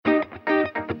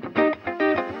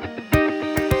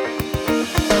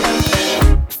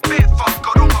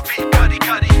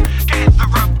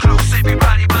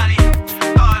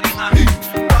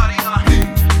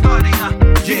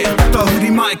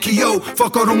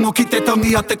whakarongo ki te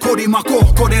tangi a te korimako.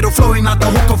 Kōrero flowing out the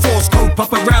hook of force.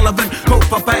 Kaupapa relevant,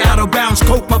 kaupapa out of bounds,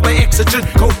 kaupapa exigent,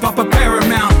 kaupapa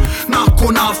paramount. Nā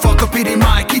kona whakapiri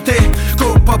mai ki te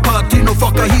kaupapa tino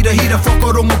whakahira hira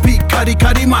whakarongo pi kari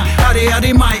kari mai. Hare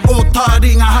hare mai, o tā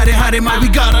ringa hare hare mai. We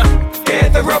gotta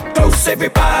gather up close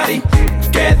everybody.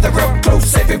 Gather up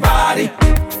close everybody.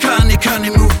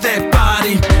 Kani move that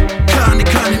body.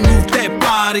 Kani move that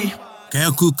body. Kei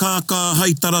aku kāka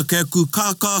haitara, kei aku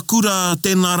kāka kura,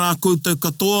 tēnā rā koutou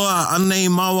katoa, anei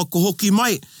māua ko hoki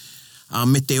mai,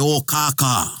 me te o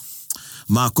kāka.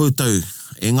 Mā koutou,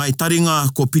 e ngai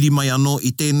taringa ko piri mai anō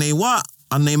i tēnei wā,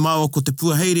 anei māua ko te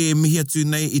puaheire e mihi atu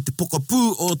nei i te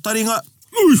pokapū o taringa.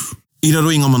 I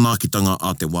raro i ngā manaakitanga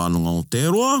a te wānanga o te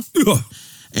roa.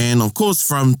 And of course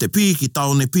from Te Piki,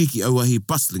 Taone Piki, Auahi,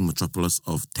 bustling metropolis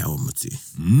of Te Awamutu.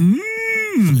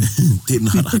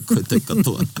 Tēnā rā koe te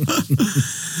katoa.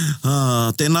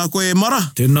 Tēnā koe Mara.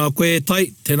 Tēnā koe Tai,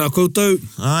 tēnā koutou.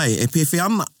 Ai, e pewhi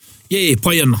ana.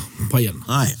 Pai ana.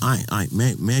 Ai,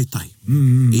 me tai.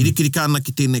 I rikirika ana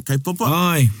ki tēnei kaupapa.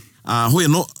 Ai.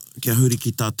 Hoi anō, kia huri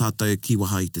ki tā tātou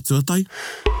kiwaha i te tuatai.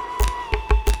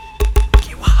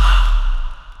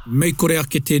 Mei kore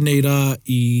ake tēnei rā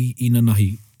i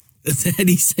Inanahi. Is that how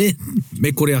he said?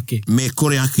 Me kore ake. Me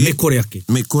kore ake. Me kore ake.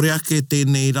 Me kore ake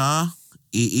tēnei rā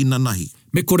i Inanahi.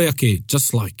 Me kore ake,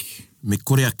 just like. Me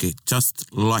kore ake, just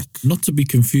like. Not to be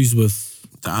confused with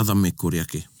The other me kore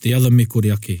ake. the other me kore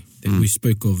ake that we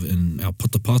spoke of in our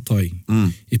Patapātai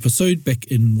episode back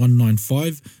in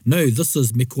 195. No, this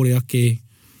is me kore ake,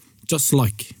 just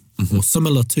like, or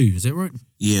similar to. Is that right?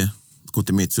 Yeah, ko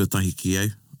te me tuatahi ki au.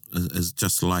 Is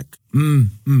just like.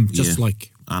 Just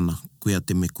like. Ana, koea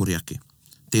te me kore ake.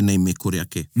 Tēnei me kore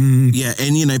ake. Yeah,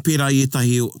 and you know, pērā i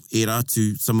etahi e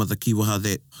rātu, some of the kiwaha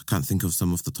that, I can't think of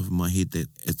some off the top of my head, that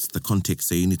it's the context,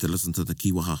 so you need to listen to the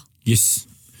kiwaha. Yes.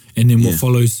 And then what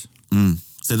follows?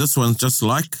 So this one's just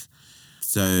like,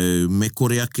 so me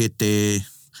kore ake te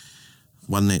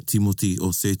one that Timothy,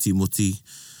 or Sir Timothy,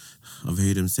 I've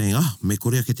heard him saying, me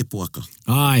kore ake te poaka.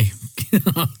 Ai,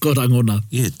 ko rangona.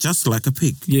 Yeah, just like a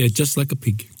pig. Yeah, just like a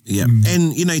pig. Yeah,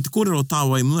 and you know, te kōrero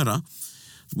tāwai mura,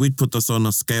 we'd put this on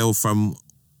a scale from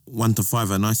 1 to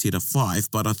 5, and I said a 5,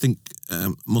 but I think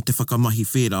mo te whakamahi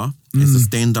whera, as a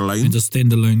standalone, And a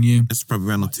standalone, yeah. it's probably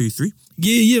around a 2-3.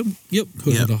 Yep.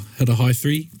 Yeah. Had a high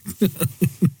 3.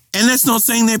 And that's not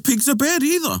saying that pigs are bad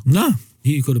either. No,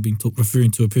 he could have been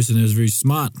referring to a person that was very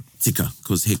smart. Tika,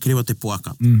 because he kerewa te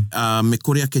poaka. Me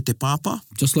kore ake te pāpā.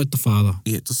 Just like the father.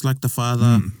 Yeah, just like the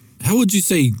father. How would you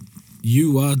say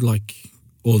you are like,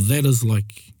 or that is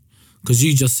like, because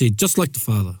you just said, just like the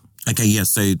father. Okay, yeah,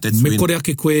 so that's Me when... kore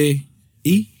ake koe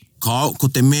I? Ko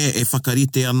te mea e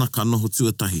whakarite ana ka noho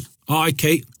tuatahi.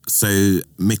 Okay. So,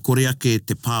 me kore ake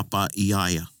te pāpā I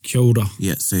aia. Kia ora.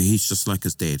 Yeah, so he's just like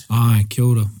his dad. Ai, kia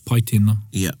ora. Pai tēnā.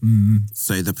 Yeah.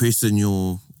 So the person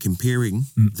you're comparing,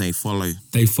 they follow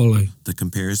They follow. the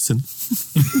comparison.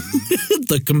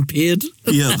 The compared.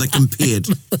 Yeah, the compared.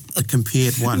 The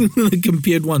compared one. The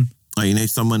compared one. Oh, you know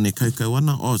someone ne kaukau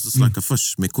ana? Oh, it's just like a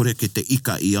fish. Me kore ake te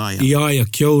ika I aia. I aia,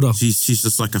 kia ora. She's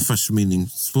just like a fish, meaning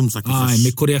swims like a Ai, fish.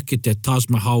 me kore ake te Taj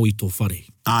Mahal I tō whare.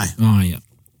 Ai. Ai,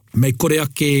 me kore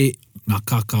ake ngā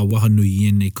kākā wahanui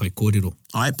I enei kai kōrero.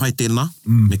 Ai, pai tēnā.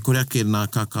 Me kore ake nā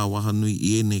kākā wahanui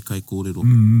I enei kai kōrero.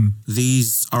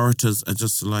 These orators are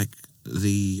just like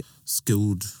the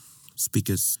skilled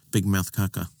speakers, big mouth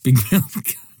kākā.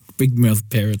 Big mouth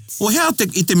parrots. O hea te,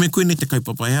 I te me koe ne te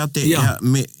kaupapa, hea te, Yeah.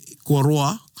 me kua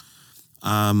roa,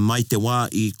 mai te wā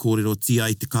I kōrero tia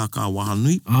I te kākā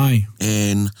wahanui. Ai.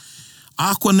 And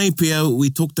ākua nei pia, we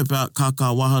talked about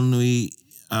kākā wahanui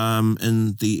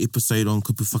in the episode on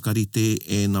kupu whakarite,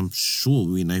 and I'm sure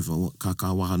we know what kākā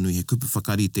wahanui he kupu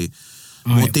whakarite.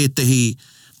 Ai. Mo tētahi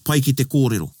pai ki te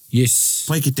kōrero. Yes.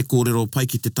 Pai ki te kōrero, pai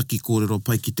ki te taki kōrero,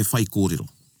 pai ki te whai kōrero.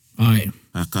 Ai.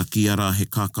 Ka kiara he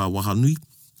kākā wahanui.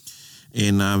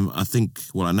 And I think,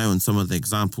 well, I know in some of the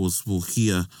examples we'll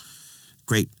hear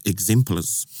great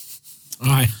exemplars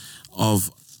Ai.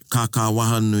 of kākā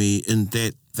wahanui in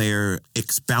that they're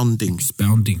expounding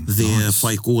their Nice.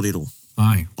 whai kōrero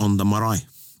Ai. on the marae.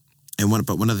 And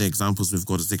one of the examples we've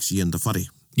got is actually in the whare.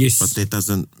 Yes. But that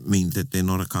doesn't mean that they're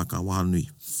not a kākā wahanui.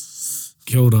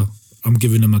 Kia ora. I'm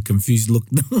giving him a confused look.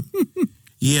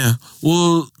 Yeah.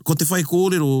 Well, ko te whai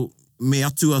kōrero me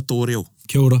atua tō reo.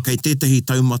 Kia ora. Kei tētahi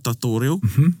taumata tō reo.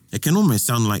 It can almost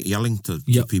sound like yelling to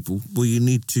people. Well, you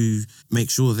need to make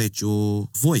sure that your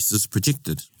voice is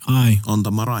projected Ai. on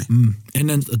the marae.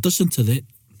 And in addition to that,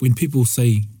 when people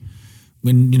say,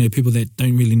 when, you know, people that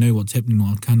don't really know what's happening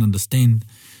or can't understand,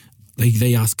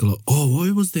 they ask a lot, oh,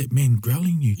 why was that man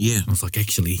growling you? Yeah. I was like,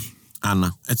 actually,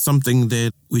 Ana. It's something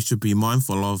that we should be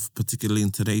mindful of, particularly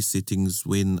in today's settings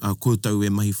when koutou e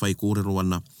mahi whai kōrero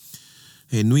ana.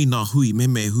 He nui nā hui,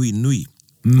 me hui nui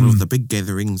of the big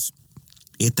gatherings.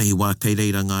 Etahi wā kei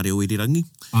reira ngā reo irirangi.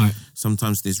 Ai.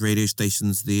 Sometimes there's radio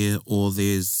stations there or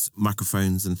there's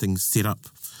microphones and things set up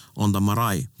on the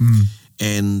marae.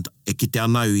 And e ki te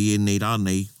anau I nei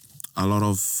rānei, a lot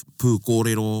of pū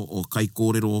kōrero or kai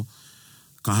kōrero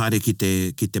ka haere ki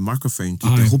te microphone, ki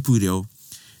te hopu reo.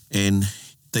 And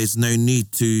there's no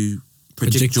need to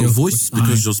project your voice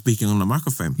because you're speaking on a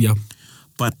microphone. Yeah.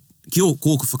 But ki o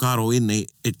kōku whakaro ene,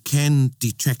 it can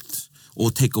detract or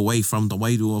take away from the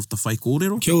wairu of the whai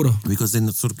kōrero. Kia ora. Because then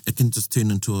it can just turn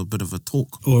into a bit of a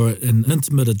talk. Or an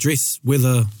intimate address,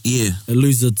 whether it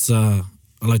loses its, I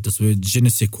like this word, je ne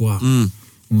sais quoi.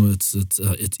 Or it's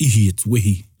ihi, it's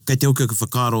wehi. Kei te oka ka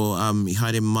whakaro, I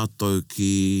haere mātou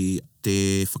ki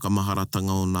te whakamaharatanga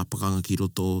o nā pakanga ki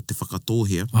roto o te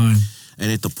whakatōhea. Ai.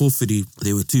 And at the pōwhiri,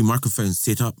 there were 2 microphones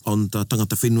set up on the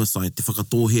tangata whenua side, te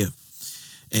whakatōhea.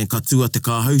 And ka tua te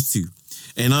kāhautu.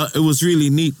 And it was really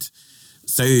neat.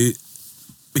 So,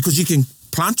 because you can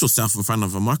plant yourself in front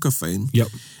of a microphone,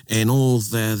 and all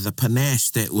the panache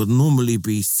that would normally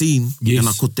be seen,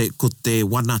 and ko te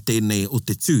wana tēnei o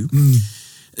te tū,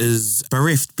 is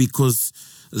bereft because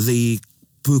the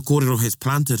pū kōrero has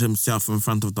planted himself in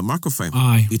front of the microphone.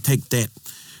 Ai. You take that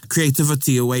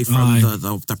creativity away from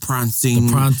the prancing,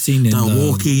 the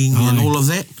walking, and all of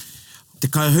that. Te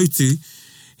kauhautu,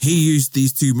 he used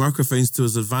these 2 microphones to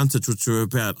his advantage, which were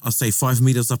about, I say, 5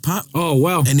 meters apart. Oh,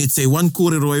 wow. And he'd say one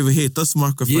kōrero over here, this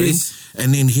microphone.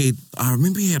 And then I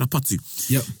remember he had a patu.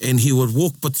 And he would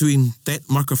walk between that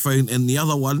microphone and the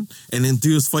other one, and then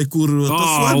do his whai kōrero at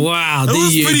this one. Oh, wow. It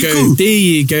was pretty go. cool. There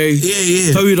you go.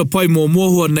 Yeah. Tauira pai mō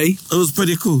mōhua nei. It was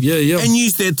pretty cool. Yeah. And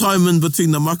use that time in between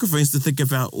the microphones to think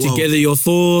about, to gather your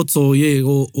thoughts, or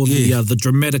the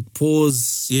dramatic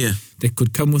pause that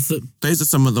could come with it. Those are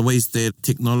some of the ways that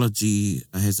technology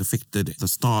has affected the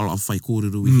style of whai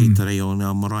kōrero we hear today on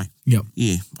our marae.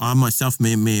 Yeah. I myself,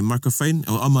 me microphone,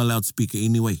 or I'm a loudspeaker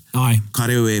anyway. Ai. Ka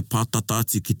reo e pātata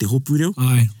atu ki te hopu reo.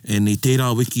 Ai. And I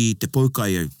tērā wiki te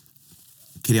paukai au.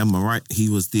 Kiri on my right, he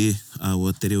was there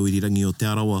with te reo irirangi o te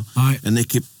arawa. Ai. And they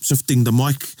kept shifting the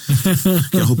mic.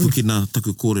 Kia hopu ki nā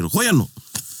taku kōrero. Hoi anō!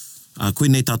 Koe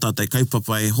nei tātā te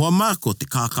kaupapa e hoa mā ko te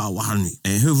kākā wahanu.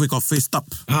 And who have we got first up?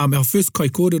 Our first kai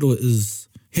kōrero is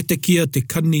He te kia te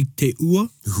kani te ua.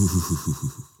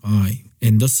 Ai.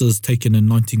 And this is taken in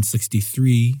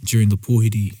 1963 during the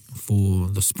pōhiri for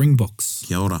the Springboks.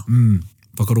 Kia ora.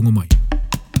 Whakarongo mai.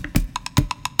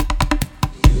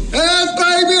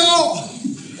 Baby o!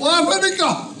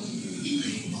 Wāwhinika!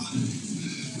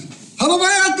 Hara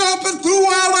mai a tāpe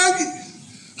tūārangi!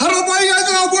 Hara mai a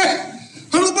ngā we!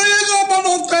 Hara mai a ngā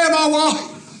mano tēnā wāhi!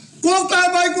 Kua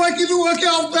tēnā koe ki runga ki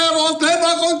au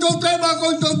tēnā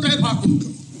koutou.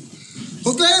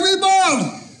 O te emi māna,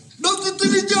 no te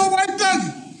tini ki o waitangi.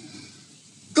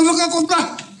 Ka whakakotahi,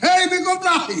 hei mi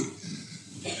kotahi.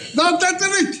 Nā te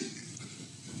tiriti.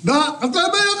 Nā, ka te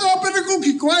mea ngā pene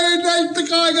kuki, koe e nei te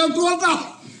kāinga tuatahi.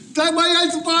 Te mai ai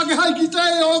te pāke hai ki te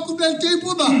e oku nei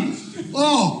tīpuna.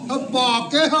 Oh, he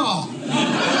pākeha.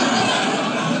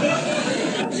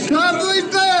 Ka tui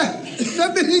te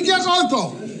mihi kia koutou.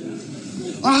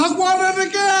 A hakuara ne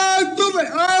ke au tume,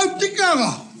 au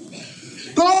tikanga.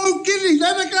 Tōu kiri,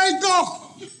 nene kei tōku.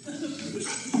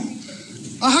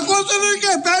 A hakuara ne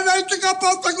ke, pēnei te ka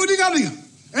pāta kuringaringa.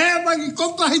 E magi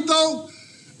kontahi tōu,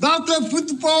 nā te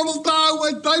whutupōro tāu e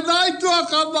tainai tua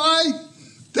ka mai.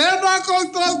 Tēnā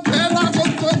koutou, tēnā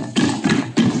koutou.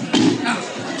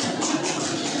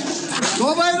 Tō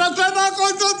meira tēnā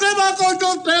koutou, tēnā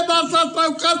tātou,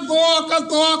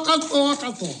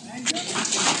 katoa.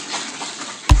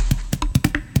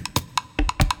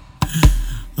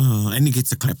 And he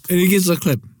gets a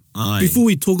clap. Aye. Before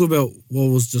we talk about what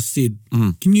was just said,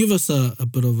 can you give us a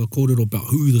bit of a kōrero about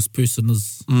who this person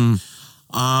is?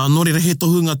 Nō reira he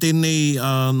tohunga tēnei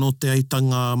no te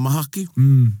aitanga mahaki.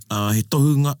 He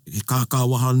tohunga, he kākā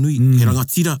waha nui, he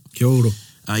rangatira. Kia ora.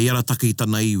 I ara take I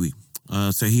tana iwi.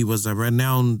 So he was a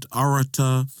renowned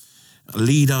orator, a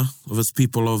leader of his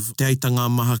people of te aitanga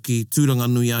mahaki, tūranga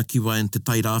nui a kiwa and te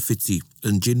tai rāwhiti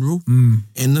in general.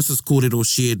 And this is kōrero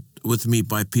shared with me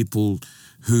by people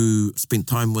who spent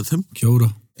time with him. Kia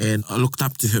ora. And I looked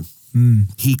up to him.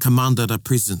 He commanded a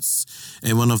presence.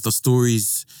 And one of the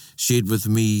stories shared with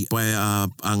me by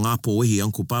Ngāpo Wehi,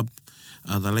 Uncle Bub,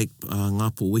 the late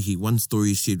Ngāpo Wehi, one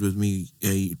story shared with me,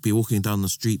 he'd be walking down the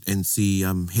street and see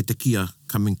he te kia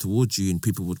coming towards you and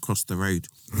people would cross the road.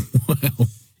 Wow.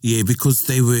 Yeah, because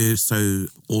they were so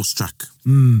awestruck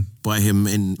by him,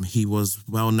 and he was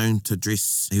well known to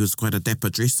dress. He was quite a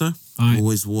dapper dresser. Aye.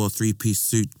 Always wore a 3-piece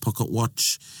suit, pocket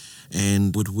watch,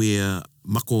 and would wear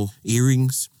mako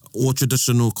earrings or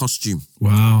traditional costume.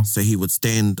 Wow. So he would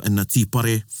stand in a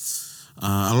tipare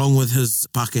along with his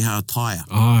Pākehā attire.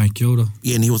 Ai, kia ora.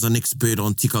 Yeah, and he was an expert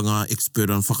on tikanga,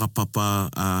 expert on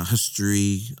whakapapa,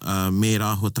 history, me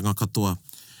rāhuatanga katoa.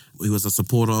 He was a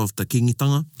supporter of the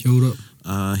kingitanga. Kia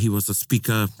ora. He was a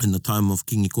speaker in the time of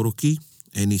Kingi Koroki,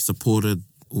 and he supported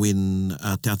when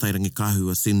Te Atairangi Kahu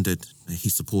ascended. He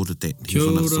supported that. He was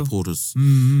one of the supporters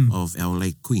of our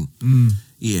late Queen.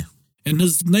 Yeah. And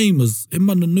his name is He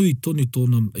Mana Nui Tonu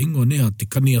Tōna Ingoa Nea Te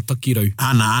Kania Takirau.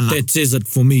 Ana. That says it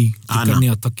for me. Te Ana.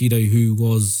 Kania Takirau, who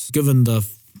was given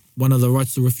one of the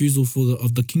rights of refusal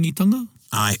of the kingitanga.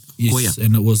 Ai, Yes, koia.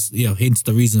 and it was, hence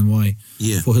the reason why,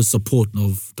 Yeah. for his support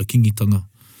of the kingitanga.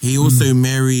 He also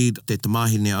married Te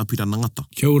Tamahine Apira Nangata,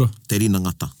 Kia ora. Te Rina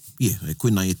Ngata. Yeah, e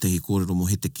koina e tehi kōrero mo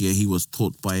he te kia. He was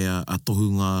taught by a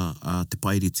tohunga Te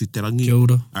Pairi Tūterangi. Kia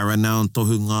ora. A renowned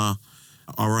tohunga,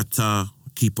 orator,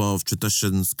 keeper of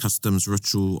traditions, customs,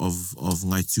 ritual of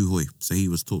Ngai Tūhoi. So he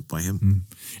was taught by him.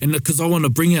 And because I want to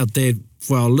bring out that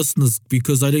for our listeners,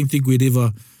 because I don't think we'd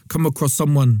ever come across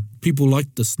people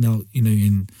like this now,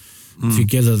 and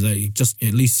together they just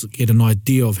at least get an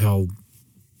idea of how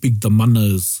big the mana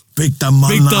is. Big the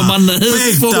mana. Big the mana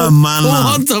is. Big the mana. For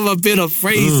want of a better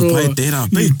phrase. Pai tērā,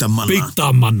 big the mana. Big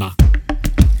the mana.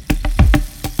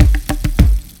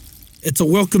 It's a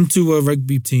welcome to a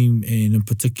rugby team, and in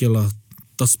particular,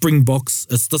 the Springboks.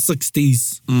 It's the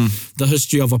 60s. The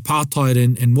history of apartheid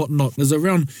and whatnot is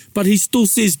around. But he still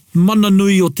says, mana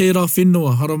nui o tērā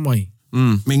whenua, haramai.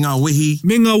 Me ngā wehi.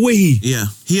 Me ngā wehi. Yeah.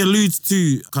 He alludes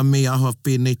to ka mea aha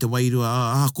pēnei te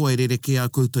wairua, koe rereke a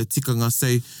koutou tikanga. So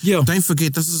Yeah. don't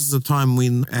forget, this is the time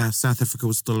when South Africa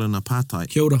was still in apartheid.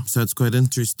 Kia ora. So it's quite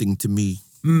interesting to me.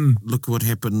 Look what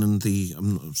happened in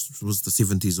it was the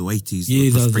 70s or 80s, Yeah,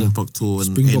 with the the Springbok tour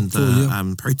and Springbok the tour,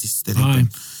 yeah. protests that Aye.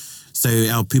 happened. So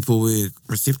our people were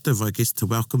receptive, I guess, to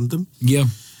welcome them. Yeah.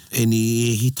 And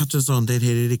he touches on that he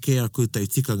rereke a koutou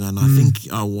tikanga, and I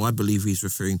think, I believe he's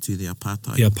referring to the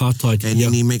apartheid. The apartheid. And yeah.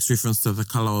 then he makes reference to the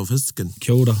colour of his skin,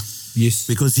 Kia ora. Yes.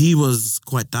 because he was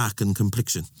quite dark in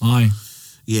complexion. Aye.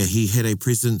 Yeah, he had a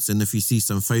presence, and if you see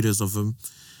some photos of him,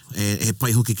 he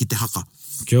pai hoki ki te haka.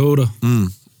 Kia ora.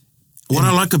 What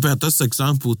I like about this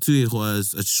example too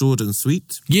is it's short and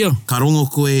sweet. Yeah. Ka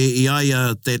rongo koe I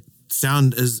aia, that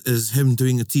sound is him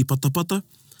doing a ti patapata.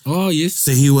 Oh, yes.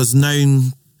 So he was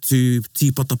known to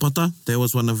ti patapata. That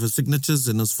was one of his signatures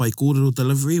in his whai kōrero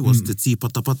delivery, was the ti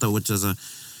patapata, which is a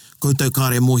koutou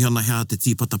kare mohiana hea te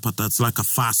ti patapata. It's like a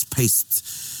fast-paced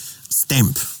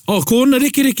stamp. Oh, ko ona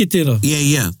reke tērā.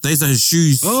 Yeah. Those are his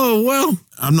shoes. Oh, well.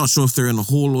 I'm not sure if they're in a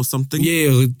hall or something.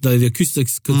 Yeah, the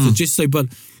acoustics could suggest so, but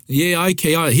yeah,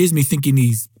 okay, here's me thinking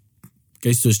he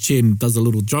goes to his chair and does a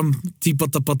little drum, ti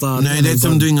pata pata. No, that's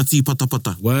him doing a ti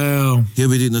patapata. Wow. He'll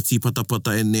be doing a ti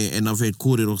patapata, and I've had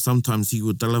kōrero. Sometimes he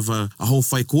would deliver a whole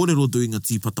whai kōrero doing a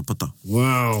ti patapata.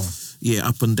 Wow. Yeah,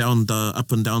 up and down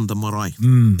the marae.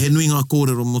 He nui ngā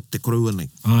kōrero mo te korua nei.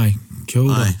 Aye, kia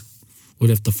ora. Aye. We'd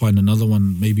have to find another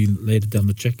one maybe later down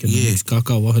the track in the Yeah. next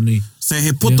kaka wahanui. So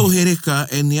he poto he reka,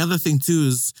 and the other thing too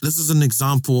is, this is an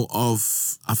example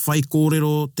of a whai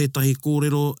kōrero, tētahi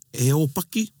kōrero, he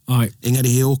ōpaki, Aye, engari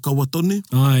he o kawa tonu.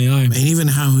 aye. And even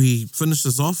how he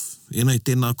finishes off,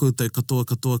 tēnā koutou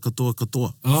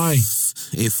katoa. Aye,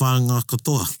 E whānga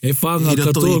katoa. e whānga I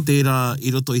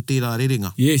roto i katoa. tērā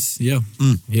rerenga. Yes, yeah.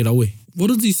 He rawe. What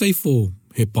does he say for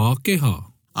he Pākehā?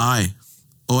 Ai.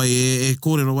 Oi, e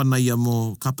kōrero wana ia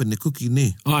mo kapene kuki,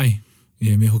 ne? Aye.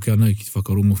 Yeah, me hoki anau ki te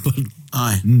whakarongo. But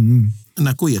Ai.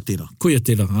 Nā koia tērā. koia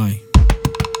tērā, aye.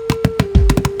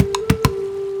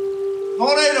 Nō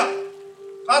reira,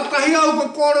 ka tahi au ka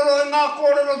kōrero e ngā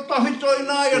kōrero tawhito i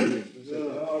nā iana.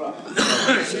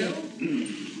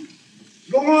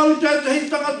 Rongo au te tahi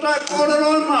tangata e kōrero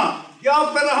e mā, ia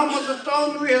pera hama te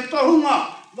taunu i he tahunga,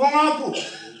 mō ngā pu.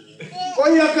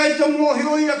 Koia kei te mōhi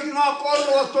o ia ki ngā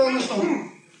kōrero a tōna tahunga.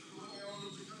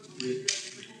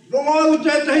 Rongo au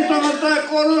te tahi tangata e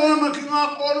kōrero ana ki ngā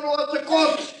kōrero a te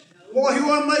kōtu, mōhi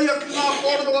o ana ia ki ngā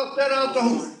kōrero a te rā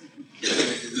tahunga.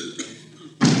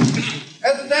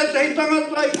 E te tehi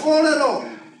tangata I kōrero,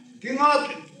 ki ngā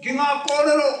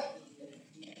kōrero,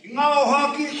 ki ngā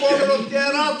ohaki kōrero te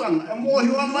rātanga, e mōhi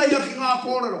ana ia ki ngā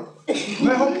kōrero.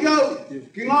 Me hoki au,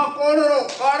 ki ngā kōrero,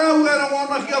 ka rau e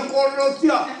rangona ki a kōrero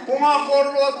tia, ko ngā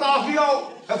kōrero a tāwhiao,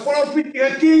 e wharopiti he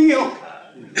kingi hoki.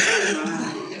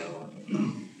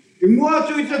 I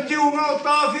muatu I te tiunga o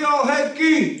tāwhiao he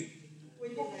kingi.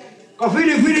 Ka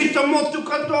whiri ta motu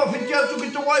katoa whiti atu ki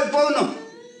te waipauna.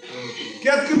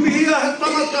 Kia kimihia he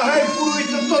tangata hei puru i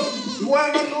te totu.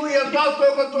 Luenga nui a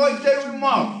tātou katoa i te ui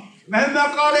māu. Me he mea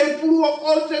kāre i puru a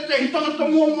kote te hi tangata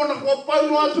muamona kua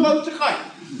paunu atu au te kai.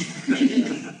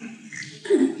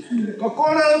 Ka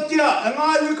kore o tia, e ngā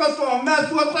iwi katoa, mea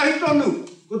tua tahi tonu.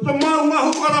 Ko te mau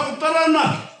mahu kara ko tarana.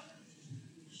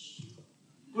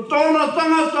 Ko tōna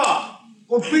tangata,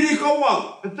 ko piri ka wau,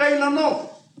 e teina no.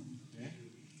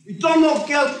 I tono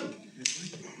kia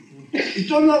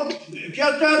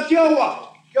te atiawa,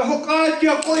 kia hokae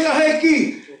tia koia heki.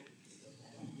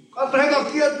 Ka te heka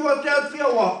kia tua te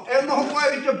atiawa, e noho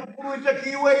kai i te pupuru i te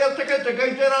kiwe ia teke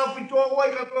i te rāpitoa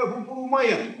wai katoa pupuru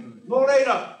maia. Nō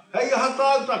reira, hei aha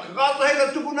tāutaka, ka te heka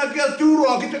tukuna kia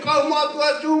tūroa ki te kaumātua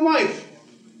e tū mai.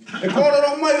 E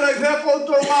kōrero mai rei whea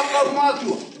koutou ngā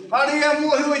kaumātua. Kari e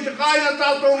muahiu i te kaina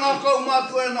tātou ngā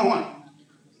kaumātua e nohoan.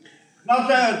 Nā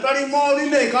te tari Māori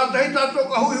nei, ka te hei tātou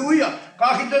ka huihuia, ka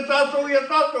ki te tātou ia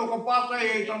tātou ka pātai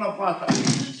e tana pātai.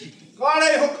 Ka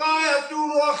rei hokae a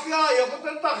tūroa ki aia ko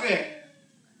te take.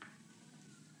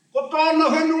 Ko tāna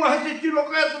whenua he te tiro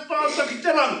kai te tāta ki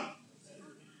te ranga.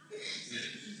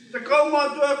 Te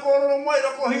kaumātua e kōrero mai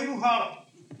ra ko hiruhara.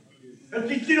 E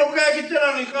titiro kai ki te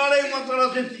rangi, ka rei matara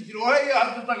te titiro. Hei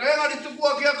a te taka, engari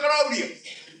tukua ki a karauria.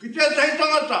 Ki te hei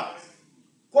tangata.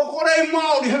 Ko korei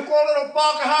Māori, he kōrero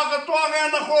Pākehā katoa ngea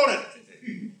na kore.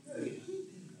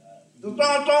 Te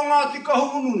tangata o Ngāti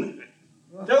Kahungune.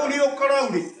 Te uri o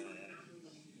karauri.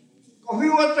 Ka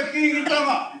whiua te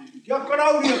kīngitanga. Kia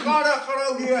karauria, kārea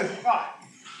karauria e whakae.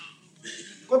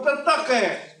 Ko te take.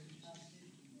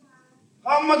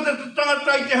 Ka mate te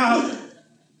tangata i te hau.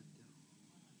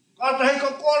 Ka te hei ka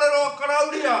kōrero a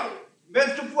karauria. Me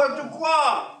tupua tukua.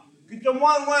 Ki te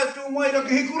maunga e tū maira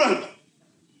ki hikuranta.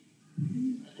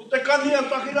 Ko te kania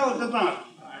takirau te tangata.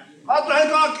 Ka te hei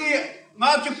ka ki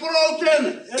Ngāti Porou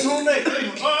tēne. E noho nei. E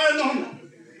noho nei.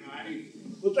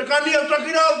 Ko te kania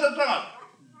takirau te tangata.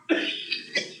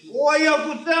 O ai a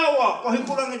ku te awa. Ko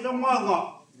hikurangi te maunga.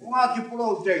 O Ngāti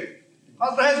Porou tēne. Ka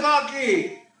te hei ka ki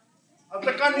a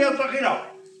te kania takirau.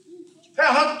 He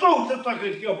hatou te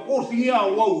take kia pōwhingia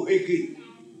wau he ki.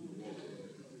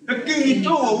 He kingi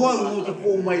tau a wau o te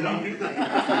pōmaira.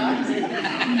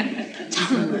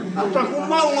 Ata ku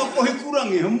maunga ko he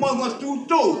kurangi, he maunga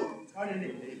tūtou.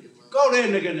 Kaore e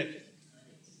neke.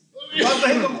 Ata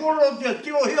hika kōrero tia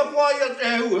tio hia kua ia te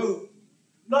heu.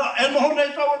 Nā, e noho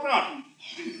nei tau atanga.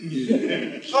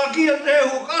 Ka kia te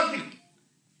heu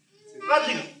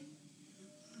katika.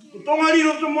 Ko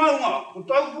tongariro te maunga, ko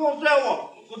tau pō te awa.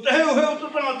 Ko te heu te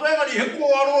tangata engari, he kō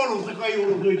aro te kai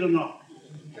oro tui tana.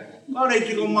 Ka rei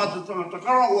tika mā te tangata,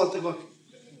 karaua te kaki.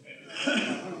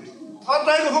 Ka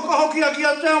te heka whakahokia ki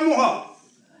a te amoha.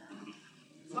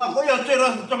 Ka koi a te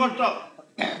rata tangata.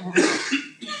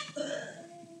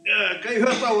 Kei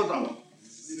hea tau atawa.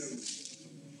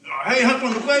 Hei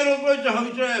hatonu, kai ro toi te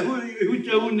hawi te hui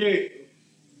te une.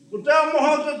 Ko te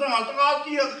amoha te tangata, ka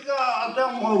atia ki a te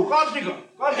amoha, ka tika.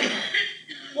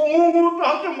 Ko ngongo te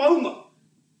hate maunga.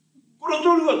 Kura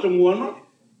tori wa te moana.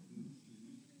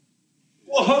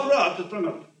 Kua haura te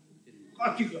tangata. Ka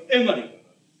tika, engari.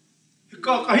 He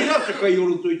ka kahina te kai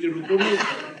oro toi te rutonu.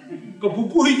 Ka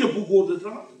pupuhi te puku o te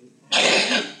tangata.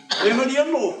 Engari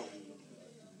anō.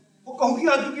 Ko ka hoki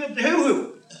atu ki te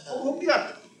heu. Ko hoki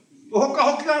atu. Ko hoka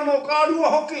hoki anō ka arua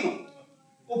hokinga.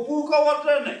 Ko pūkawa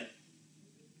tēnei.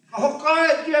 Ka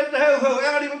hokae tia te heu.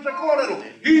 Engari o te kōrero.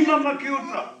 Hinana ki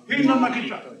uta. Hinana ki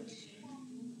ta.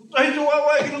 Tahi tu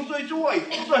wawai, hino tui tuai,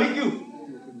 tahi kiu.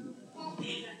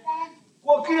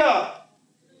 Kua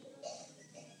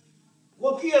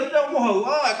kia te amohau,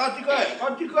 ka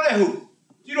tika e hu.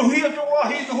 Tiro hia te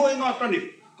wahi te hoi ngā tani.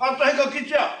 Ka tahi ka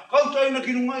kitea, kautaina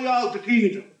ki runga ia au te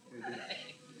kīngita.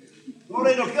 Nō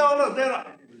reira, kia ora tērā.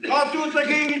 Ka tū te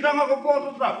kīngitanga ko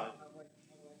pōta tau.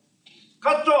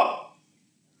 Katoa.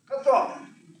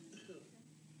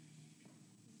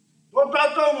 Tō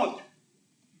tātou motu.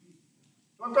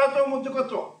 Ko tātou mo te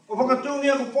katoa. Ko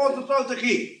whakatūngia ko pōta tau te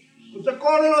ki. Ko te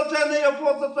kōrero tēnei a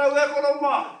pōta tau e kora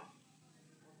mā.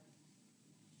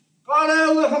 Ka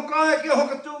reo e whakae ki a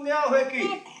whakatūngia au he ki.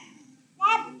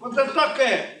 Ko te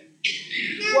take.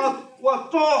 Kua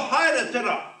tō haere te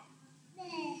rā.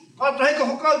 Ka te heika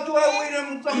whakautua e uire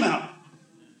mu tameha.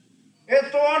 E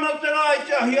tō ana te rā i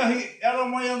te ahi, e ara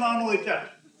mai ana anō i te.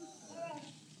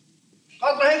 Ka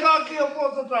te heika ki a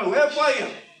pōta tau. E whaia.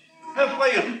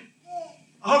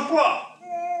 Hakua,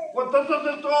 ko tata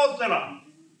te tō te rā.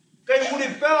 Kei muri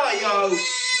pēa i au,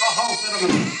 ka hau te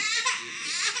rangata.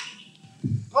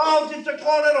 Ka au te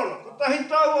kōrero, ko tahi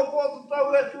tau a pōta tau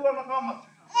e tuana kamata.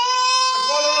 Te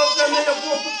kōrero tēnei a pōta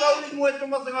mo tu tau ni mo e te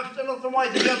matanga ki te no te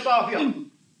mai te kia tāwhia.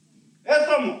 E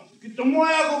tamo, ki te moe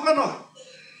ako kano,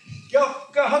 kia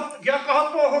ka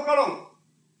hatoa whakarong.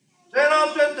 Tērā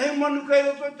te te manu kei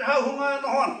roto te hauhunga e no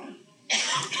hoan.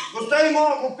 Ko teimo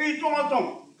ko pītonga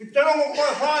tonga, ki te rongo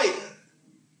koe whai.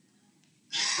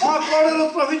 Mā kore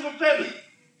roto hito tēne,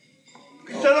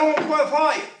 ki te rongo koe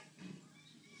whai.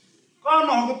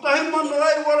 Kānoha, ko tahi manu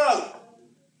rei warau.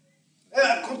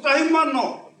 Ko tahi manu,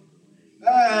 e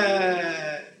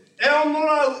ono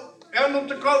rau, e ono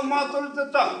te kau mātori te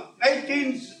tau,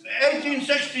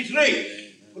 1863.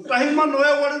 Ko tahi manu e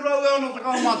wari rau e ono te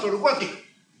kau mātori, kwati.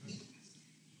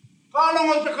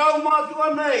 Kānonga te kau mātua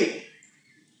nei.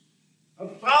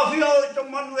 Tāwhia o i te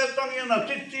manu e tangi ana,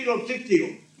 titiro.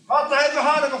 Ka tahe ka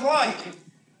hara ka whai.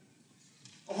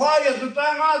 Ka whai e te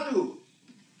tae ngātu.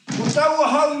 Ko tau a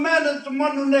hau mena te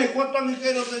manu nei, kua tangi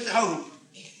keira te hau.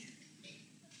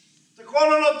 Te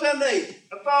korona tēnei,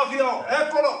 a tāwhia o, e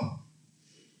koro.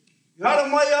 I hara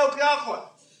mai au ki a koe.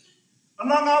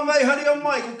 Ana ngā mai haria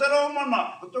mai, ko te rau mana,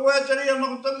 ko te wēteri ana,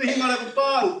 ko te mihingare, ko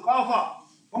tāu, ka wha.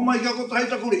 Ko mai kia ko te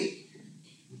heita kuri.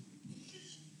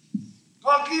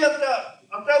 Ka kia te,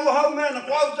 a te ua hau mena,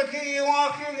 ko au te ki i ngā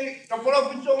kingi, ka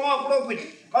poropiti o ngā poropiti.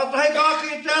 Ka tahe ka ki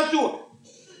i te atua.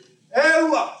 E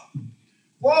ua.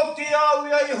 Pōti au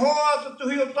ia i hoa te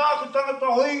tuhi o tāku tangata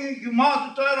hoingi ki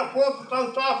mātu taera pōtu tau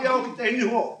tāwhi au ki te hini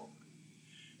hoa.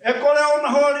 E kore ona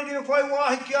hoari ni whai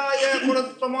wāhi ki ai e kore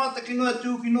te tamata ki noe tū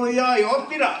ki noi ai.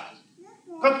 Otira,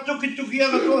 ka tuki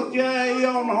anga tōti ai ia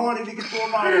ona hoari ni ki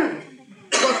tōna ai.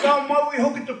 Ko tau mau i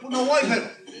hoki te puna waifera.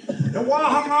 E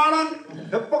wāhanga aran,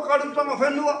 e pakarutanga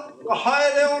whenua, ka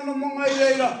haere ona mga i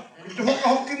reira. I te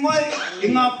hoki mai, i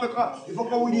ngā peka, i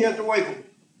whakawiri e te waifu.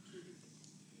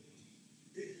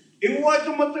 I mua i te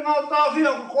matunga o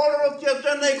tāwhia, ko kōrero tia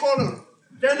tēnei kōrero.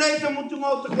 Tēnei te matunga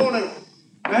o te kōrero.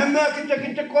 Me he mea ki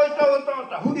te koitau o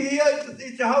tangata. Huri hia i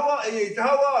te hawa, i te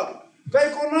hawa aku. Kei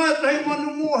ko nā e tahi manu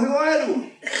mua hi o eru.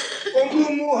 Ko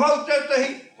mu hau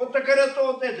tētahi, ko te kereto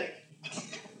o tētahi.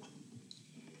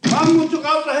 Mamutu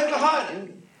kau tahi ka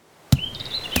haere.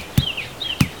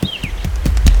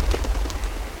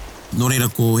 Nō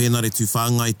reira ko Henare Tu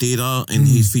Whāngai tērā, and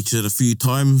he's featured a few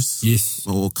times. Yes.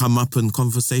 Or come up in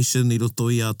conversation i roto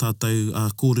i a tātou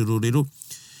kōrero rero.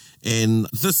 And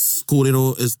this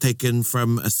kōrero is taken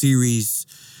from a series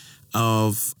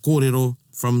of kōrero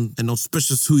from an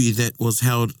auspicious hui that was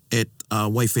held at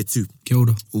Waifetu. Kia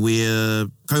ora. Where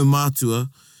kaumātua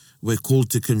were called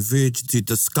to converge to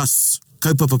discuss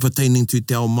kaupapa pertaining to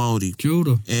te ao Māori. Kia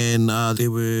ora. And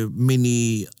there were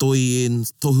many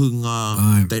toiens,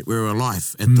 tohunga that were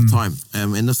alive at the time.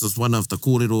 And this is one of the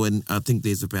kōrero, and I think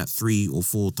there's about 3 or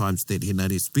 4 times that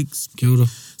Henare speaks. Kia ora.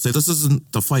 So this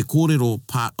isn't the whai kōrero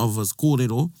part of his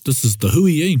kōrero. This is the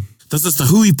hui, eh? This is the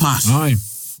hui part. Aye.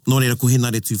 Nō reira ko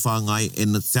Henare Tu Whāngai,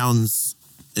 and it sounds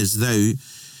as though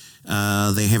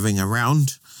they're having a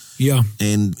round. Yeah.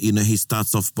 And, you know, he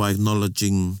starts off by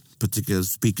acknowledging particular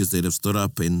speakers that have stood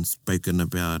up and spoken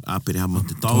about Āpere Hama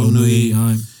Te Taonui,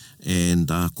 and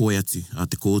koe atu,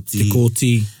 te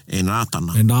kōti, and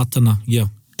rātana. And rātana, yeah.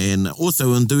 And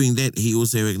also in doing that, he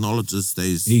also acknowledges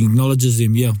those... He acknowledges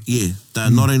them, yeah. Yeah,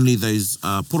 not only those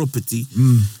poropiti,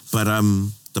 but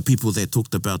the people that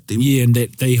talked about them. Yeah, and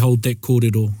that they hold that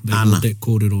kōrero. They hold that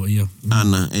kōrero, yeah.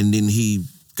 Ana, and then he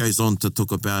goes on to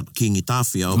talk about Kingi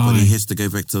Tāwhiao, but he has to go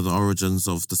back to the origins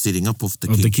of the setting up of the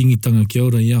king. Of the kingitanga, kia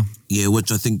ora, yeah. Yeah,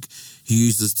 which I think he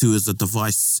uses too as a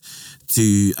device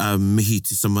to mihi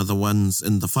to some of the ones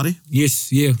in the whare.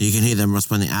 Yes, yeah. You can hear them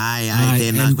responding,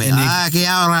 tēnā koe,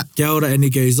 kia ora. Kia ora, and he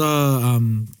goes,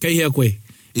 kei hea koe. Yeah.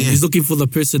 He's looking for the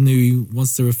person who he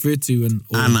wants to refer to.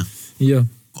 Ana. Yeah.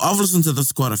 I've listened to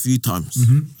this quite a few times.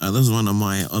 This is one on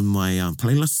my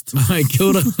playlist. Kia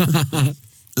ora.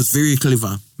 It's very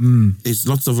clever. There's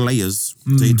lots of layers.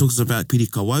 So he talks about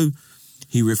pirikawau.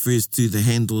 He refers to the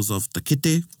handles of the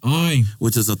kete,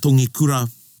 which is a tongi kura,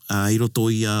 i roto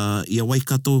i a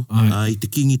waikato, i te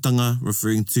kingitanga,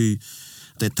 referring to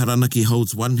that Taranaki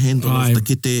holds one handle of the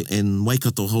kete and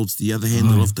Waikato holds the other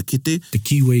handle of the kete. The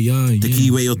kiwi, The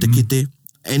kiwi o te kete.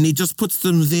 And he just puts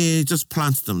them there, just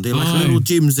plants them. They're like little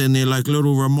gems and they're like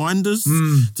little reminders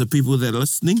to people that are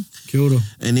listening. Kia ora.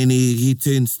 And then he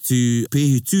turns to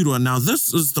Pehu Tūroa. Now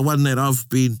this is the one that I've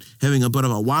been having a bit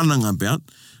of a wānanga about.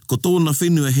 Ko tōna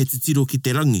whenua he te tiro ki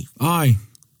te rangi. Ai.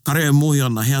 Karea mohi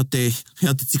ana, hea te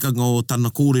tikanga o tāna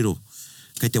kōrero.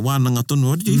 Kei te wānanga tonu.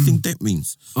 What do you think that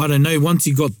means? I don't know. Once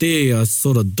you got there, I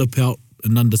sort of dip out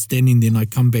and understanding, then I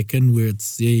come back in where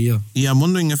it's, Yeah, I'm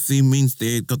wondering if he means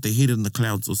they got their head in the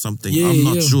clouds or something. Yeah, I'm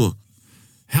not sure.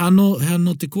 How no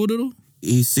te kōrero?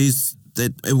 He says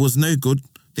that it was no good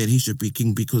that he should be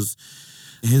king because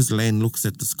his land looks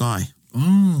at the sky.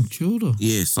 Oh, kia ora.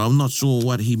 Yeah, so I'm not sure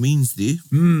what he means there.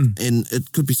 And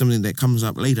it could be something that comes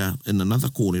up later in another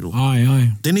kōrero.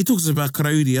 Aye. Then he talks about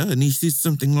Karauria and he says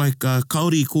something like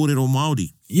Kauri kōrero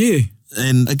Māori. Yeah.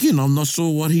 And again, I'm not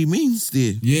sure what he means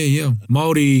there. Yeah.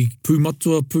 Māori pū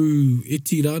matua pū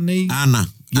eti rānei. Ana.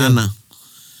 Yeah.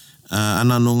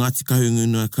 Ana no Ngāti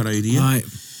Kahungunu Karauria. Aye.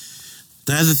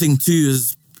 The other thing too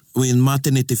is when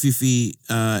Mātene Te Whiwhi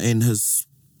and his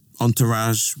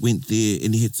entourage went there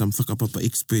and he had some whakapapa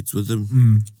experts with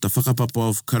him. The whakapapa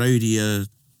of Karauria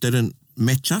didn't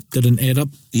match up. Didn't add up.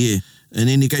 Yeah. And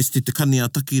then he goes to Te Kani a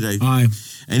Takirau. Aye.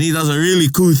 And he does a really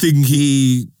cool thing.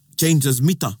 He changes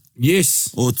mita Yes.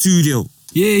 or tūreo.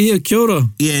 Yeah, kia ora.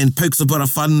 Yeah, and pokes a bit of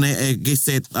fun, I guess,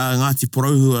 at Ngāti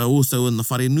Porou, who are also in the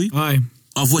wharenui, Aye.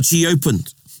 of which he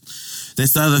opened.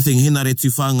 That's the other thing. Henare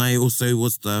Tūwhāngai also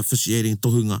was the officiating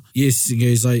tohunga. Yes, he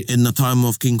goes like... In the time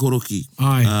of King Koroki,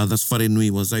 Aye. this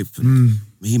wharenui was open.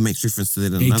 He makes reference to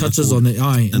that in He another touches kōrero. on it,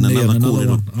 aye. In another another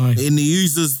kōrero. one, aye. And he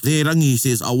uses their rangi, he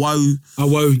says, awau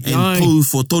Awau, and aye. pū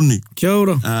for tonu. Kia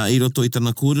ora. I roto i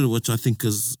tana kōrero, which I think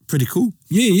is pretty cool.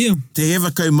 Yeah. To have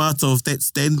a kaumata of that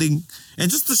standing,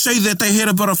 and just to show that they had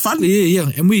a bit of fun.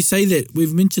 Yeah. And we say that,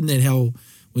 we've mentioned that how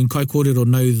when kai kōrero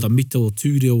know the mita or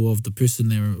tūreo of the person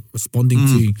they're responding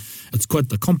to, it's quite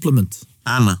the compliment.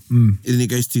 Ana. And then he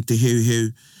goes to Te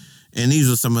Heu. And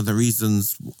these are some of the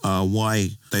reasons why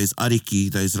those ariki,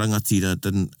 those rangatira,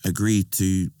 didn't agree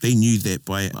to... They knew that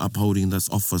by upholding this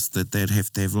office that they'd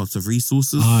have to have lots of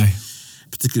resources, Aye.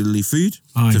 particularly food,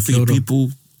 Aye, to kia feed ora.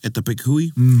 people at the big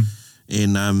hui.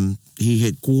 And he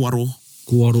had kōaro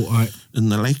Kōaro, aye. in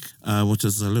the lake, which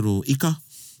is a little ika.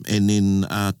 And then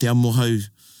Te Amohau,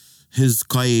 his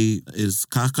kai is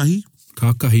kākahi.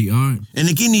 Kākahi, aye. And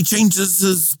again, he changes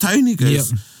his tone. He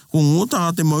goes, Yep. ko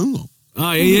ngota te maunga.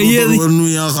 Aye. Yeah.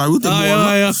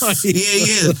 Aye.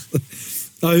 Yeah.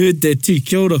 I heard that too,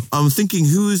 kia ora. I'm thinking,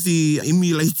 who is he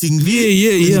emulating there?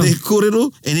 Yeah. In their kōrero?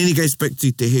 And then he goes back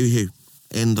to Te Heu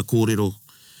and the kōrero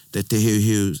that Te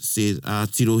Heu said,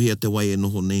 tirohia te wai e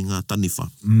noho nei ngā taniwha.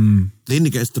 Then he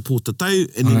goes to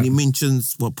Pōtatau, and then he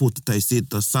mentions what Pōtatau said,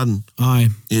 the sun Aye.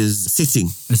 is setting.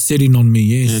 A setting on me,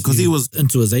 yes. Yeah, 'cause he was...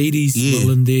 into his 80s, Yeah.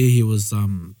 well in there. He was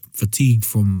fatigued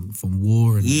from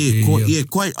war. And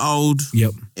Quite old.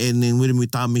 Yep. And then Wiremu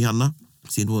Tāmihana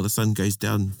said, well, the sun goes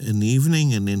down in the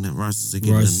evening and then it rises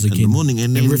again, in the morning.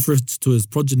 And then, reference to his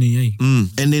progeny, eh?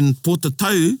 And then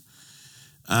Pōtatau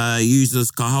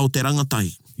uses ka hao te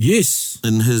rangatahi Yes.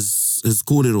 in his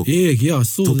kōrero. Yeah, I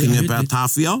saw Talking that. about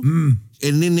tāwhiao.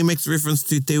 And then he makes reference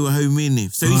to Te Ua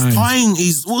Haumene. So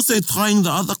he's also tying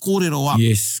the other kōrero up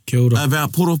Yes, kia ora.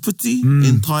 about Poroputi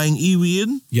and tying iwi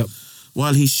in Yep.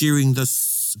 while he's sharing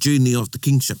this journey of the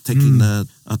kingship, taking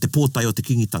te pōtai o te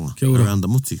kingitanga Kia ora. around the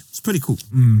mutu. It's pretty cool.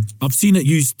 I've seen it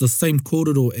used the same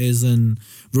kōrero as in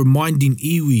reminding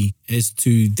iwi as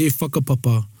to their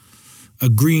whakapapa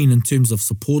agreeing in terms of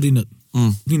supporting it.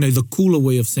 You know, the cooler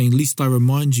way of saying, least I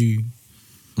remind you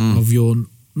of your,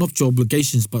 not your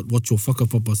obligations, but what your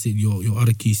whakapapa said, your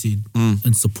ariki said,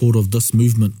 in support of this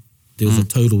movement. There was a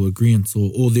total agreement,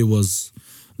 or there was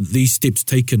these steps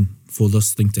taken for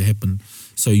this thing to happen.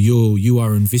 So you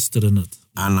are invested in it.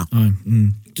 Ana.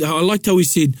 I liked how he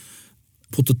said,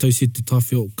 Pōtatau said te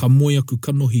tāwhiao, ka moe aku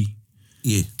kanohi,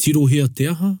 Yeah. tirohia te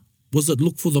aha. Was it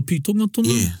look for the pītongatonga?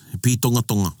 Yeah.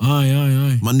 Pītongatonga.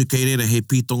 Aye. Manu kei rera he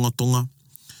pītongatonga.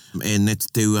 And that's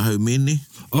Te Ua Haumene.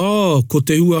 Oh, ko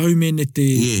te ua haumene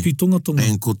te pītongatonga.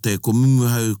 And ko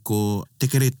mumuhau ko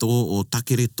tekereto o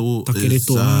takereto is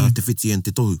aye. te whiti and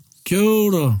te tohu. Kia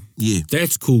ora. Yeah.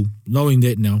 That's cool, knowing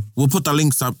that now. We'll put the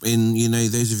links up and, you know,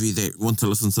 those of you that want to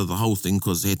listen to the whole thing,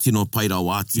 because he tino paira o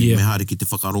āti, me haere ki te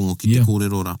whakarongo ki te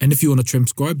kōrero ra. And if you want to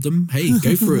transcribe them, hey,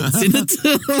 go for it. Send it.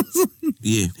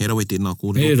 Yeah, he rawe tēnā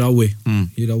kōrero. He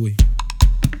rawe. He rawe.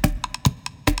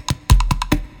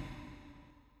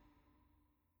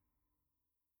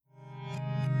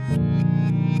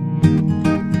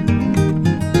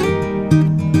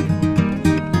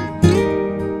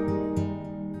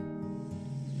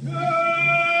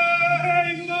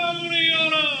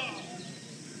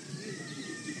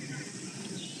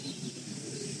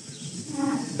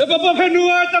 Te papa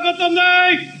whenua e takata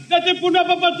nei, te puna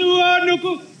papatua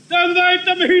nuku, tēnei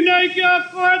te mihi nei ki a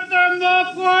koe, tēnā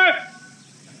koe,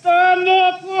 tēnā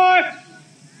koe,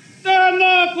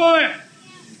 tēnā koe.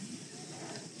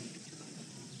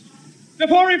 Te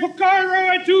pori whakairo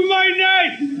e tū mai nei.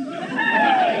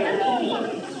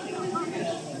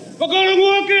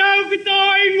 Whakarungua ki au ki tā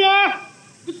ingoa,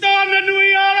 ki tāna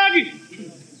nui āraki.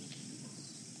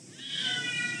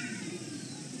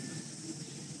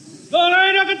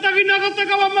 Tōreira ka taki naka te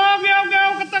kawa māngi au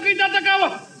ngeo ka taki na te kawa.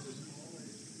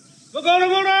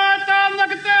 Kakorongora e tāna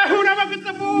ki te hurama ki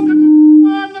te pōka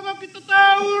ka ki te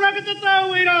tāura ki te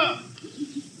tāuira.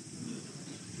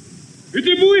 I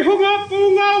te mui honga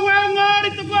pūnga weo ngāri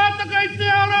te kātaka i te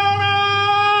arara,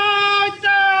 i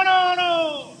te arara.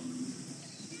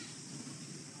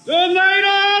 Tēnei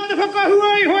rā te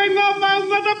whakahua i hoi ngā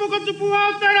maungata puka tupu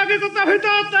au te raki ko te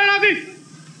hita te raki.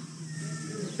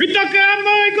 Hita ke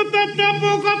mai ko te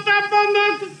tapu ko te mana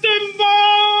ko te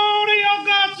maori o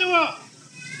kātua.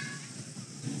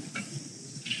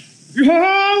 I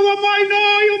haua mai nā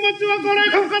i o matua kore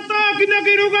kakata ki na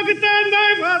ki ruka ki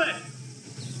tēnei whare.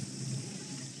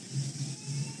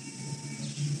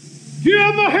 Kia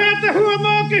mahea te hua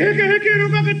mā ki hiki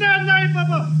ruka ki tēnei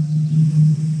papa.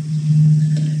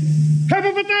 He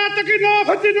papatata ki nā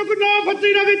whati nuku nā whati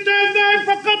raki tēnei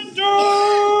whakatu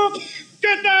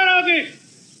ke tā raki.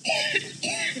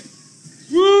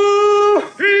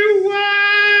 Hiwa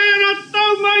ra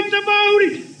tau mai te mauri.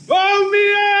 Au mi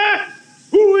e,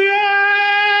 hui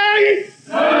ai.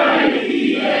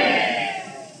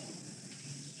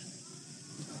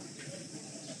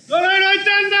 Nōrei rei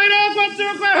tēnei rā kua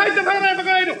tua koe hei te whare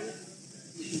whakairu.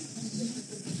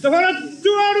 Te whare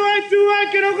tuaru ai tuai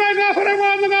ki roka i ngā whare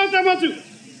wāna ngā te matu.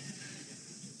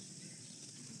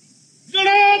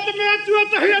 Nōrei o te mea tua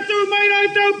tahi atu mai rei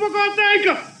te upoko o te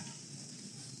ika.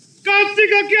 Ka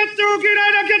tika ki atu ki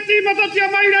reira ki tīmatatia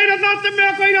mai reira nā te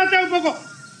mea koe nā te upoko.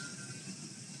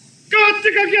 Ka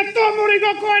tika ki atu muri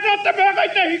ko koe nā te mea kai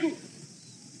te hiku.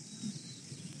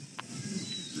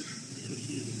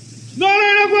 Nō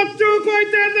reira kua tū koe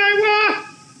tēnei wā.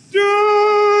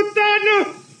 Tūtanu.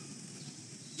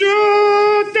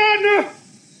 Tūtanu.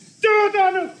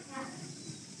 Tūtanu.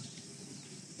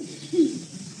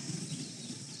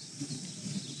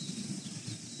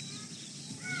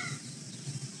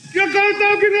 Kia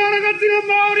koutou ki ngā rangatina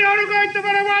Māori aruka i te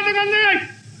whare wānaka nei,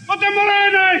 o te marae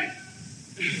nei.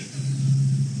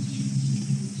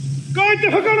 Ko i te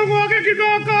whakarongo ake ki ngā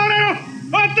kōrero,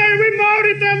 o te iwi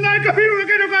Māori tēnei ka whiu e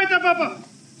kino kai te papa.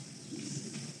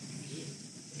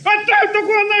 O te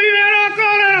utoku ana i e rā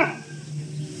kōrero.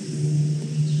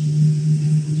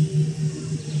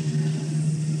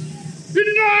 I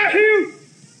nā hiu,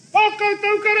 o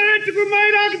koutou kare e tuku mai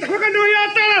rā ki te whakanui a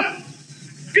tala.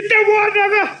 Ki te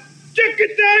wānanga. Ki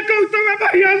te koutou e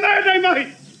mahi ana e nei mahi.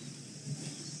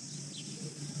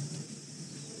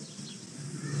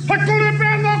 He kore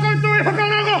pēr nā koutou e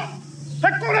whakarongo. He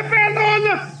kore pēr nā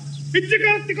ana. I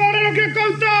tika kōrero ki a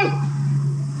koutou.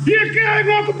 I e kia e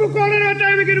ngā kupu kōrero e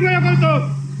teiwi ki runga a koutou.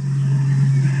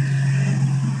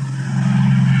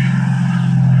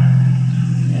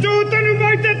 Tūtanu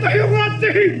mai te tahi o ngā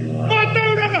tihi. Mā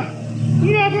tauranga.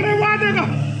 Ngā kore wānanga.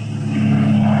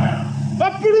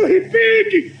 Apuruhi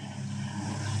pīki.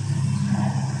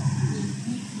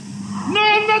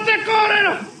 Nō te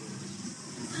kōrero.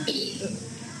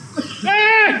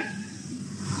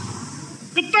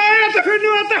 Ka taia te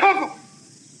whenua te hoko.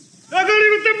 Agari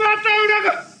ko te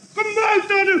mātauranga. Ka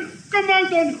mautonu. Ka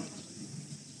mautonu.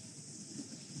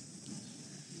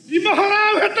 I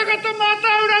maharau he takata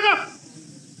mātauranga.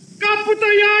 Ka puta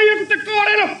iaia ko te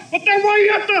kōrero. O te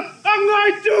waiata. A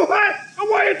ngai tūhai.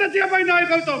 A waiata tia mai nai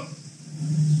koutou.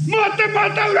 Mā te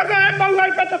mātauranga e mau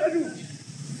ai pata whenua.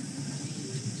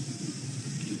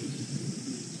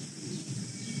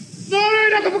 Nō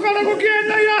reira ka whakarongo ki e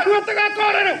nei ahua te kā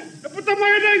kōrero. E puta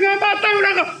mai nei ngā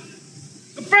mātauranga.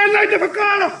 Ka pēnei te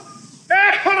whakaro. E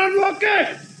haranua ke.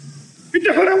 I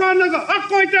te whare wānanga.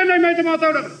 Ako i tēnei mei te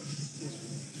mātauranga.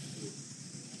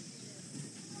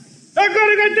 E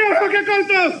kore kai te ahua ke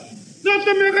koutou. Nō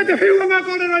te mea kai te whiua ngā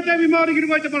kōrero ai teimi Māori ki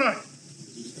runga i te marae.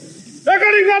 E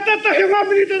kari ngā tatahi ngā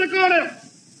minita te kōrero.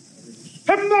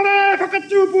 He marae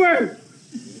whakatūpu ehu.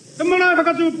 He marae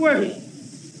whakatūpu ehu.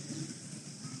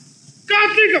 Ka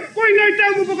tika, koe nei te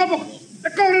umu pokapoka. E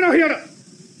kōrero hiara.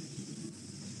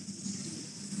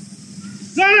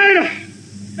 Nā reira.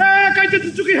 Kai te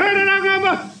tutuki haere rā ngā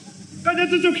mā. Kai te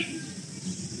tutuki.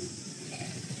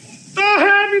 Tā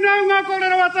hea minau ngā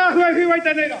kōrero wa tā huai hiwai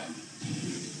te neira.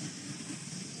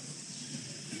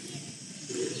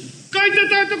 Kai te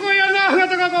tautoko ia ngā hua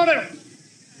taka kōrero.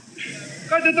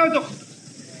 Kai te tautoko.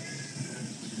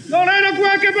 Nō reira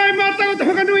kua ke mai mātau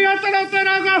te whakanui atara o te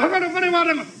rā ngā whakaro whare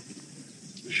wāranga.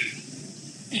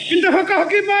 Ki te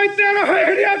whakahoki mai te rohe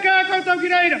hiri a kā koutou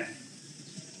ki reira.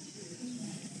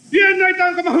 Ia nei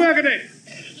tau ka mahua ke nei.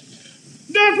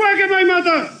 Nā kua ke mai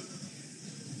mātau.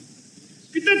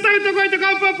 Ki te tautoko i te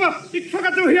kaupapa, i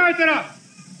whakatuhi ai te rā.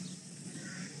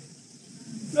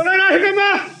 Nō reira hika mā.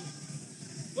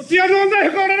 O tia nō nei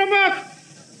hika orara māk.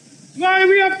 Ngā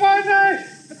iwi a pai nei.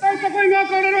 Tau ta koe ngā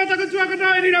kōrero taka tuaka nā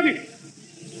irirangi.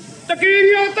 Ta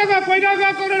kiri o taka koe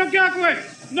ngā kōrero kia koe.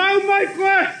 Nau mai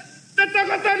koe, te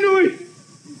takata nui.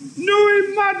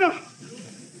 Nui mana.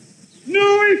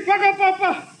 Nui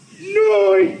whakapapa.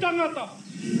 Nui tangata.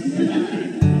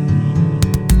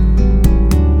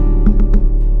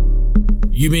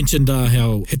 You mentioned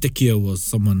how Hetekia was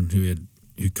someone who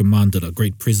commanded a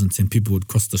great presence and people would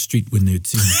cross the street when they would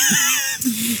see him.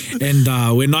 And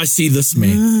when I see this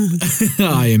man,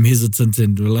 I am hesitant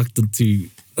and reluctant to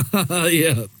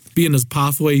be in his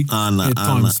pathway at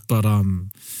times. But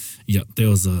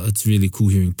it's really cool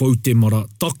hearing Pou te mora,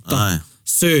 Doctor,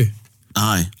 Sir,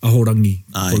 Ahorangi,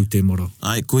 Pou te mora.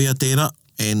 Ai, koia tērā.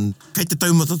 And kei te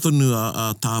taumata tonu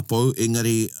a tāpou,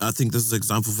 engari, I think this is an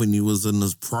example when he was in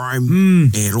his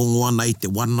prime. E rongoa nei te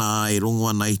wana, e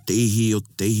rongoa nei te ihi o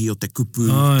te kupu.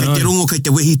 Kei te rongo, kei te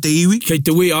wehi te iwi. Kei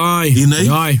te wehi, ai. You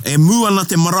know? Ai. E muana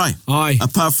te marae. Ai.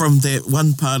 Apart from that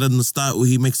one part in the start where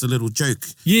he makes a little joke.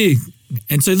 Yeah.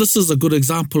 And so this is a good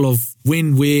example of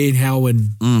when, where, how,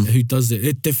 and who does it.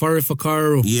 E te whare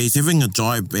whakaaro. Yeah, he's having a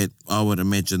jibe at, I would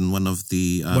imagine, one of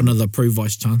the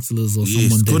pro-vice chancellors or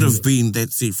someone. Yes, could have been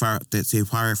that's he whare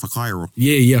whakairo.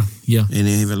 Yeah. And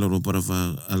they have a little bit of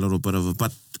a,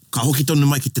 but ka hoki tonu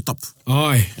mai ki te tapu.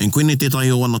 Ai. And koene te tai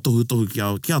o wana tohu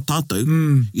kia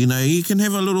tātou, you know, you can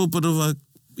have a little bit of a,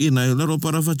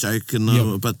 joke,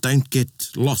 and, but don't get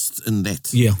lost in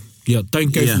that. Yeah,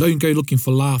 don't go looking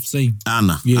for laughs, eh?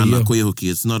 Ana, koe hoki.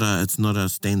 It's not a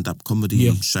stand-up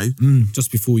comedy show.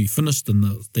 Just before we finished in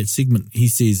that segment, he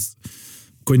says,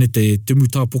 koine te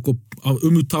umuta poko.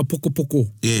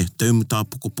 Yeah, te umuta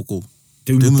poko.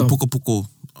 Te umu poko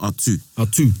atu.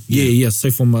 Atu. Yeah.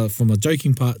 So from a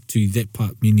joking part to that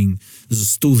part, meaning this is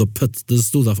still the pit, this is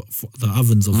still the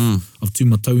ovens of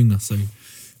tūmatauinga. So,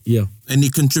 yeah. And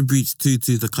he contributes to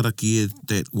the karakia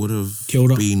that would have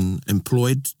been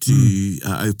employed to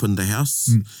open the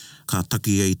house. Ka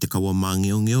taki ai te kawa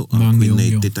māngiongeo,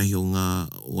 koenei tetahi o ngā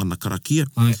wana karakia.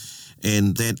 Ai.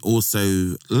 And that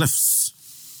also lifts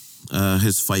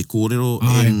his whai kōrero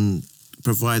and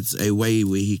provides a way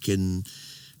where he can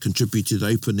contribute to the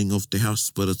opening of the house,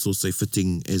 but it's also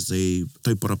fitting as a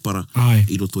tauparapara i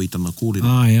roto i tana kōrero.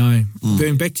 Ai.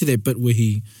 Going back to that bit where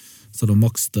he sort of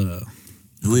mocks the...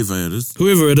 Whoever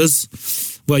it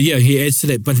is. Well, yeah, he adds to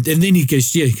that. But and then he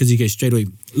goes, because he goes straight away,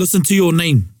 listen to your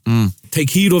name. Take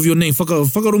heed of your name.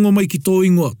 Whakarongo mai ki tō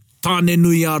ingoa. Tāne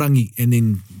nui ārangi. And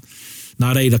then,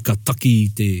 nā reira ka taki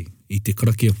i te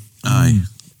karakia.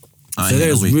 So that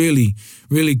is really,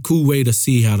 really cool way to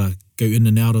see how to go in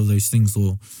and out of those things,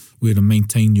 or where to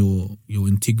maintain your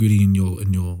integrity in your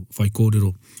whai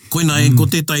kōrero. Koina ko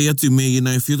tētai atu me, you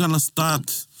know, if you're going to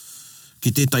start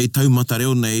ki tētai taumata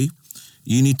reo nei,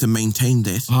 you need to maintain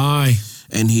that. Ai.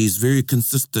 And he's very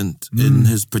consistent in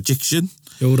his projection.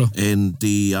 And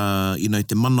the,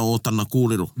 te mana o tana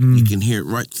kōrero. You can hear it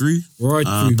right through.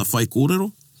 The whai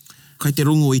kōrero. Kei te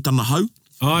rongo i tana hau.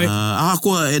 Ai.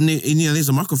 And there's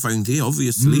a microphone there,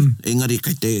 obviously.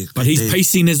 Engari, but he's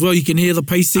pacing as well. You can hear the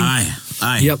pacing.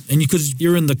 Ai. Yep. And because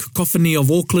you're in the cacophony of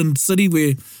Auckland City,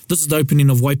 where this is the opening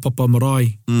of Waipapa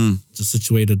Marae, just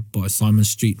situated by Simon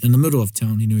Street in the middle of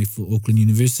town, anyway, for Auckland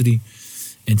University.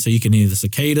 And so you can hear the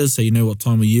cicadas, so you know what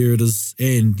time of year it is,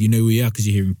 and you know where you are because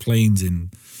you're hearing planes and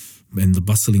the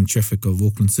bustling traffic of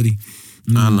Auckland City.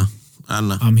 Ana.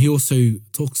 He also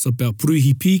talks about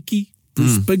Puruhi Piki,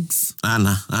 Bruce Biggs.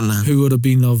 Ana. Who would have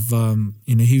been of,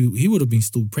 he would have been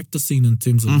still practicing in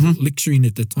terms of lecturing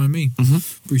at that time,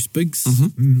 Bruce Biggs.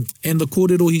 And the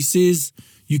kōrero, he says,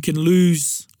 you can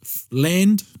lose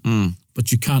land,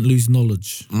 but you can't lose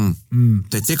knowledge.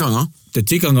 Te tikanga.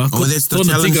 Oh, that's the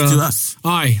challenge to us.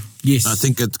 Ai, yes. I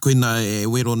think it's koina e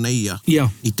wero nei ia. Yeah.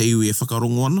 I te iwi e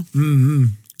whakarongo ana.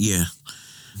 Yeah.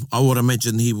 I would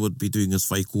imagine he would be doing his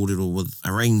whai kōrero with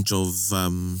a range of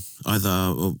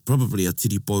probably a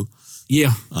tiripo.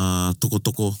 Yeah.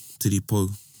 Toko tiripo.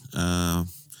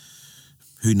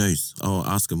 Who knows? I'll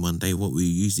ask him one day what we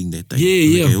were using that day.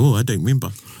 Yeah. Okay, I don't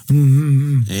remember.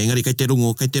 Engari, kei te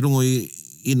rongo,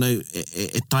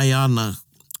 e tai ana,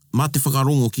 mā te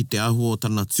whakarongo ki te ahu o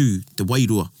tana tū, te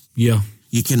wairua. Yeah.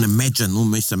 You can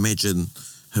almost imagine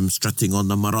him strutting on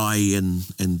the marae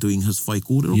and doing his whai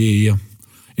kōrero. Yeah.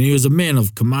 And he was a man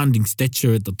of commanding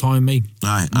stature at the time, eh?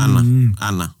 Ai,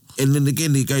 ana. And then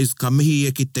again he goes, ka mihi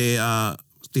e ki te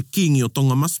kingi o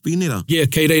Tonga must be, nera? Yeah,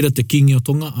 kei reira te kingi o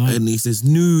Tonga, ai. And he says,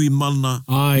 nui mana,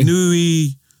 ai.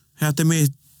 Nui, how te me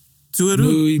tuaru?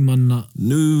 Nui mana.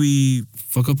 Nui...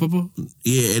 Whakapapa?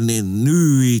 Yeah, and then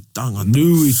nui tangata.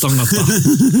 Nui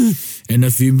tangata. And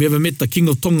if you've ever met the King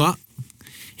of Tonga,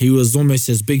 he was almost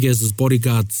as big as his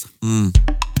bodyguards.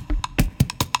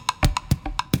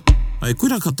 Ai,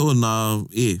 koera katoa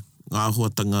ngā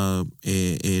huatanga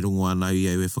e rongo ana i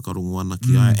au e whakarongo ana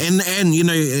ki ai. And you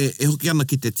know, e hoki ana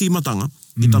ki te tīmatanga,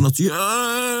 ki tana tu,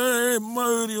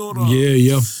 Māori ora.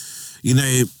 Yeah. You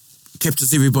know,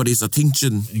 captures everybody's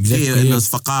attention Exactly, here in yeah. this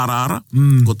whakaarara,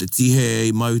 ko te tihe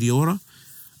i Māori ora.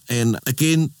 And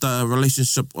again, the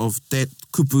relationship of that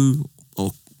kupu,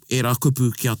 o era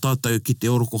kupu ki a tātou ki te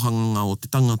orokohanga o te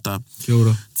tangata. Kia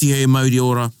ora. Tihe i Māori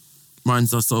ora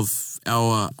reminds us of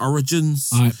our origins.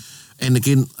 Ai. And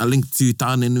again, a link to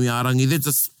tāne nui ārangi.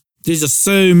 There's just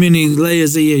so many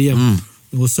layers there, yeah.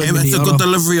 There was so And many it's a ara. good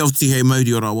delivery of Tihe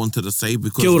Māori ora, I wanted to say,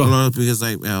 because Kia ora. a lot of people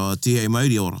say, Tihe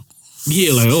Māori ora.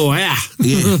 Yeah, like, oh, yeah.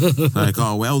 Yeah. Like,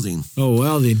 oh, well then. Oh,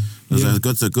 well then. Yeah.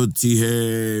 It's a good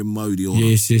Tihe Māori ora.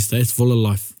 Yes, that's full of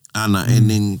life. Ana, and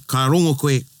then ka rongo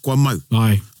koe, kua mau.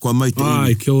 Aye. Kua mau te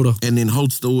Aye, iwi. kia ora. And then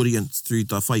holds the audience through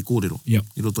ta whai kōrero. Yep.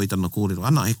 I roto i tana kōrero.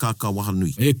 Ana, he kākā waha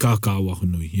nui. E kākā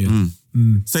wahonui, yeah.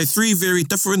 So 3 very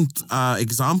different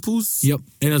examples. Yep,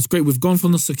 and it's great. We've gone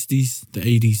from the 60s, the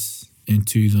 80s, and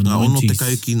to the Ngā 90s. ono te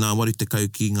kauki, ngā wari te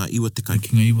kauki, ngā iwa te kauki.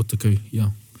 Ki ngā iwa te kau,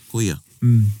 yeah. Koia.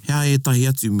 Hea e tahi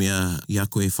atu mea i a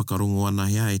koe whakarongo ana,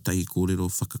 hea e tahi kōrero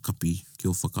whakakapi ki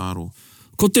o whakaaro.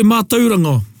 Ko te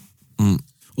mātauranga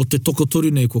o te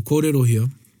tokotoru nei, ko kōrero here.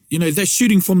 You know, they're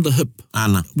shooting from the hip.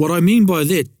 Ana. What I mean by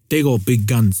that, they got big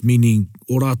guns, meaning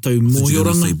o rātou You're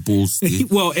gonna mōhioranga. say balls there.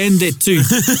 Well, and that too.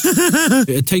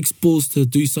 It takes balls to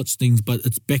do such things, but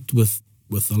it's backed with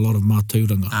a lot of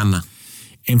mātauranga. Ana.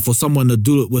 And for someone to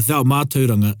do it without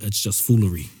mātauranga, it's just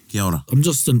foolery. Kia ora. I'm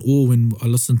just in awe when I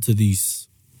listen to these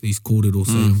kōrero,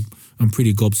 so I'm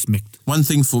pretty gobsmacked. One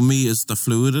thing for me is the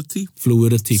fluidity.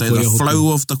 Fluidity. So koia the hoki.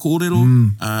 flow of the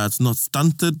kōrero, it's not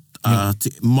stunted. Te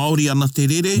Māori ana te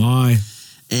rere. Ai.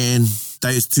 And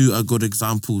those 2 are good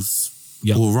examples.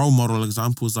 Yep. Or role model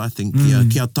examples, I think.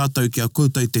 Kia tātou, kia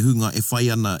koutou te hunga e whai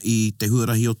ana i te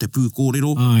huarahi o te pū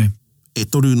kōrero. Ai. E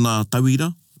toru nā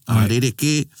tauira, Ai.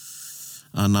 rereke,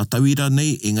 nā tauira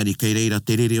nei, engari kei reira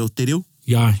te rere o te reo.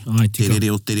 Ai, Te tika.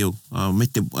 rere o te reo. Me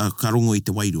te karongo i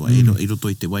te wairua, i roto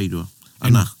i te wairua.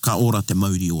 Ana, ka ora te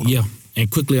Māori ora. Yeah, and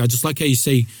quickly, I just like how you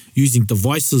say using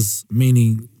devices,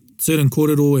 meaning certain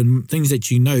kōrero and things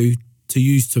that you know to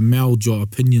use to meld your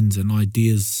opinions and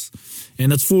ideas.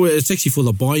 And it's actually for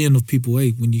the buy-in of people,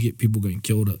 when you get people going,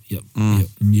 kia ora, yep,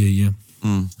 yeah.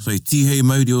 So tihe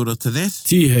Māori ora to that,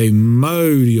 Tihe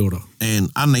Māori ora. and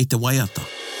ana i te waiata.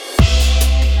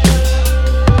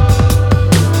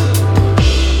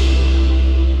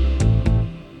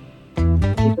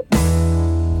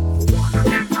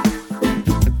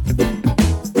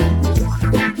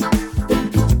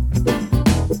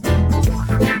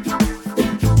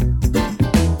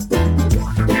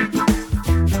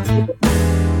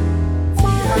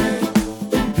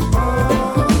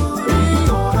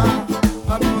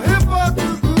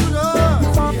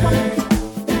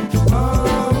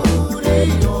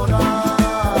 Hey!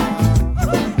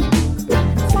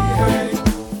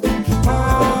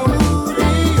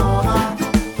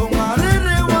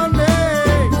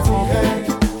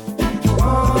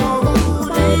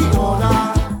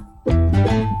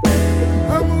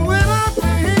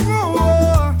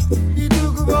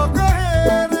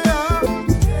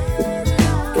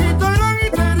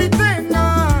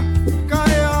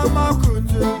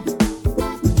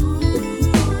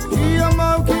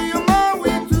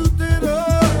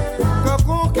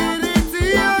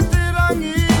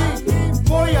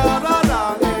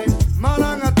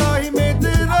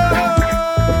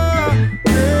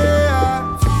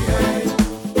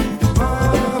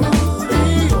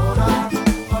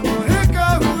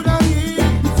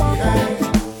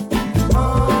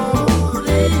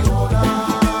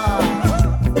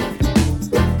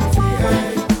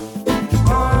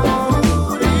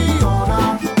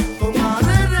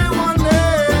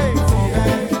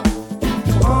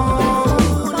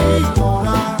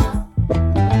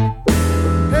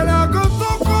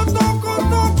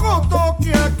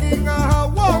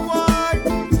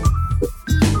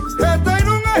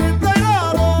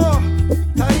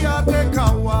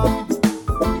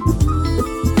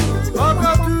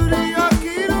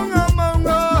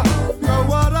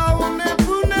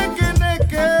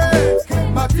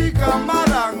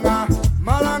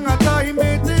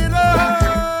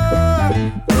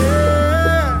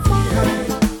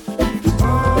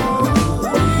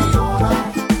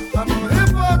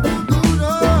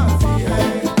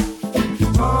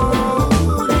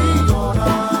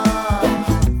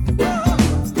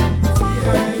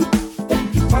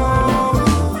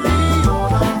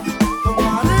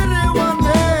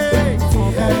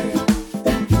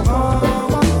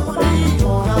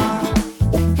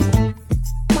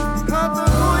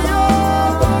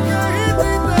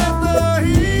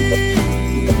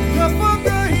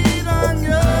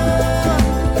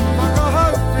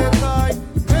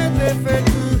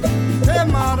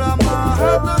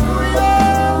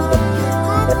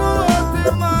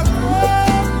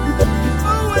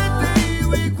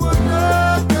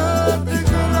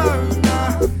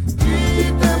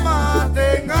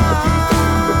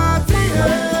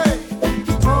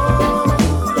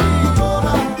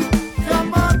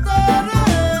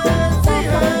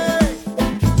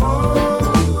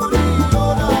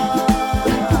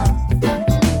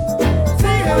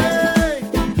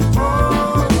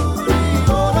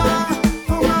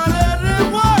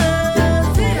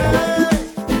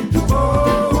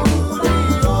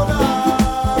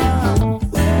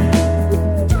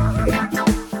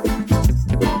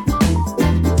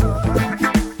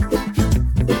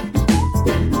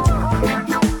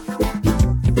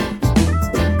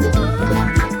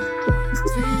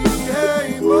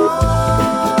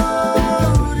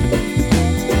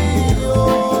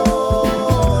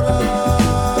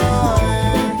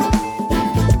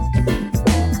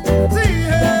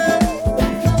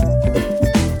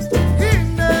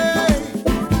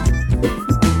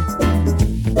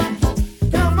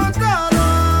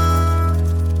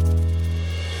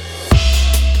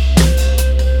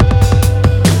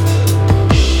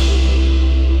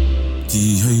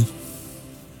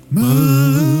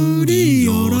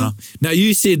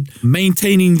 you said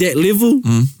maintaining that level.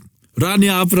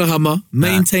 Rania Abrahama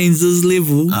maintains his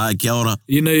level. Kia ora.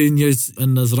 You know, in his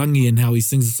rangi and how he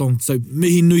sings the song. So,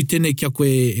 mihi nui tēnei kia koe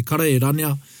e kara e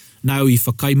Rania. Nā i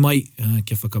whakai mai,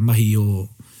 kia whakamahi o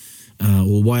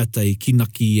waiata i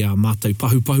kinaki a mātou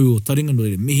pahu o taringa. No,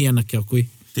 mihi ana kia koe.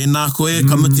 Tēnā koe,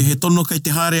 ka muti he tono kei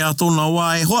te haere a tōna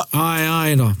wā e hoa.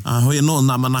 Ai rā. Hoi anō,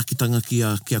 nā manakitanga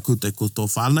kia koutou ko tō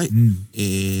whānei.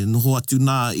 E noho atu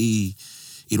nā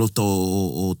I roto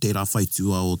o tērā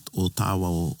whaitua o tāua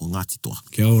o Ngāti Toa.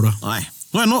 Kia ora. Ai.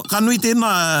 Hoi anō, ka nui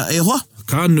tēnā e hoa?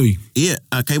 Ka nui.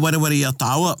 Kei wareware a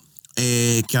tāua.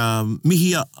 Kia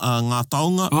mihia ngā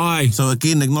taonga. Ai. So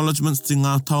again, acknowledgements to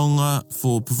ngā taonga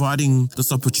for providing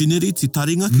this opportunity to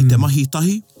taringa ki te mahi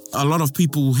tahi. A lot of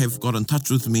people have got in touch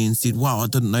with me and said, wow, I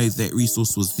didn't know that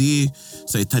resource was there.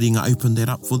 So taringa opened that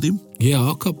up for them. Yeah,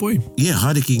 aka poi. Yeah,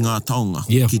 haere ki ngā taonga.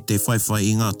 Yeah. Ki te whaiwhai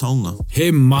I ngā taonga.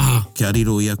 He maha. Kia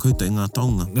riro I a koutou ngā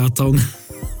taonga. Ngā taonga.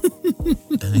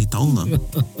 Tēnei taonga.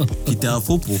 Ki te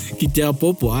apopo. Ki te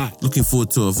apopo, ai. Looking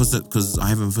forward to a visit because I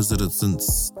haven't visited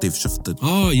since they've shifted.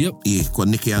 Oh, yep. Yeah, kua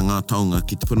neke a ngā taonga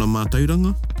ki te puna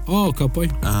mātauranga. Oh, ka pai.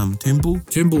 Temple.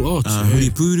 Temple,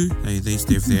 Huripuru. They used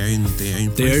to have their own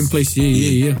place. Their own place,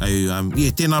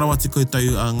 yeah. Tēnā rawa te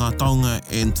koutou ngā taonga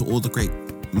and to all the great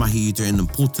mahi you do and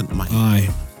important mahi. Ai.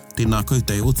 Tēnā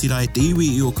koutou. O tira e te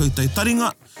iwi I o koutou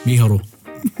taringa. Miharo.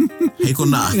 Hei ko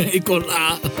nā. Hei ko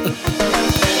nā.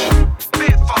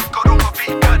 Bit whakaronga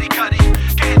pi kari kari.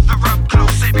 Get the rope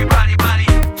close everybody buddy.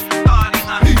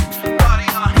 Taringa.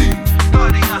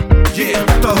 Yeah,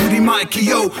 tahuri mai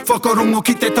ki o. Whakarongo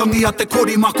ki te tangi a te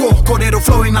kori mako. Korero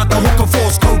flowing out the hooker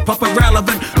force. Kaupapa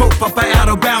relevant, kaupapa out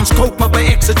of bounds. Kaupapa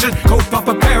exigent,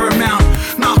 kaupapa paramount.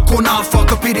 Nā ko nā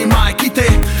whakapiri mai ki te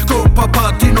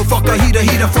kaupapa tino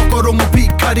whakahira whakarongo pi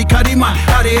kari kari mai.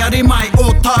 Hare mai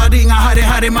o taringa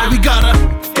hare mai. We gotta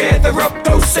gather up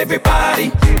close everybody.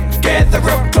 Gather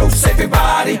up close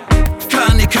everybody.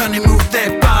 Kani move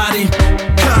that body.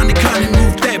 Kani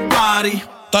move that body.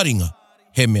 Taringa.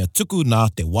 He mea tuku nā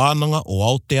te wānanga o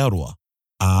Aotearoa,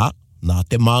 nā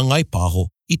te māngai pāho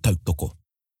I tautoko.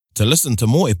 To listen to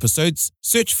more episodes,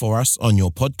 search for us on your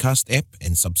podcast app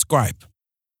and subscribe.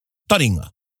 Taringa,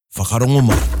 whakarongo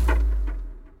mai.